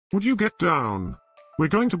Would you get down? We're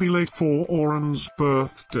going to be late for Oren's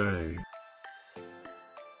birthday.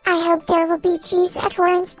 I hope there will be cheese at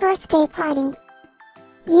Oren's birthday party.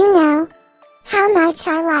 You know how much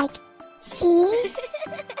I like cheese.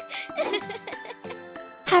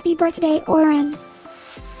 Happy birthday, Oren.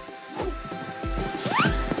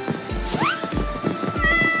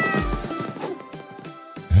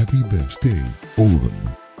 Happy birthday, Oren.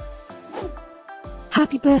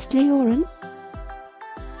 Happy birthday, Oren.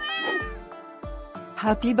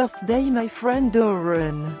 Happy birthday, my friend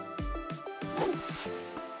Oren.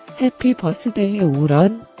 Happy birthday,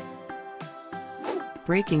 Oren.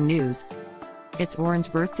 Breaking news. It's Oren's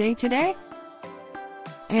birthday today?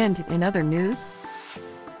 And in other news,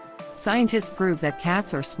 scientists prove that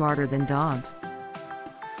cats are smarter than dogs.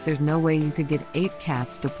 There's no way you could get 8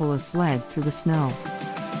 cats to pull a sled through the snow.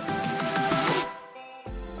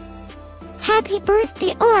 Happy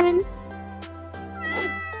birthday, Oren.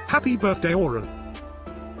 Happy birthday, Oren.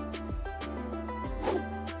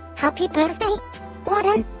 Happy birthday,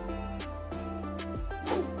 Oren.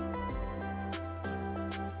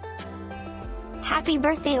 Happy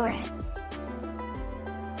birthday, Oren.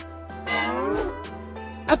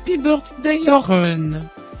 Happy birthday, Oren.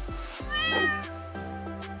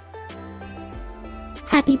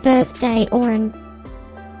 Happy birthday, Oren.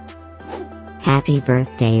 Happy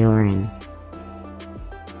birthday, Oren.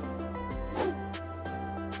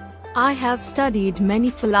 I have studied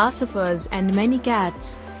many philosophers and many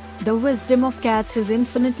cats. The wisdom of cats is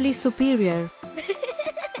infinitely superior.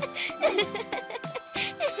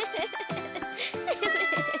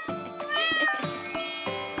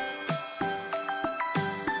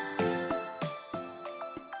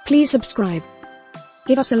 Please subscribe,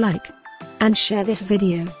 give us a like, and share this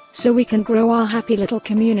video, so we can grow our happy little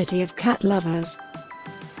community of cat lovers.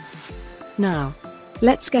 Now,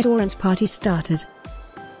 let's get Oren's party started.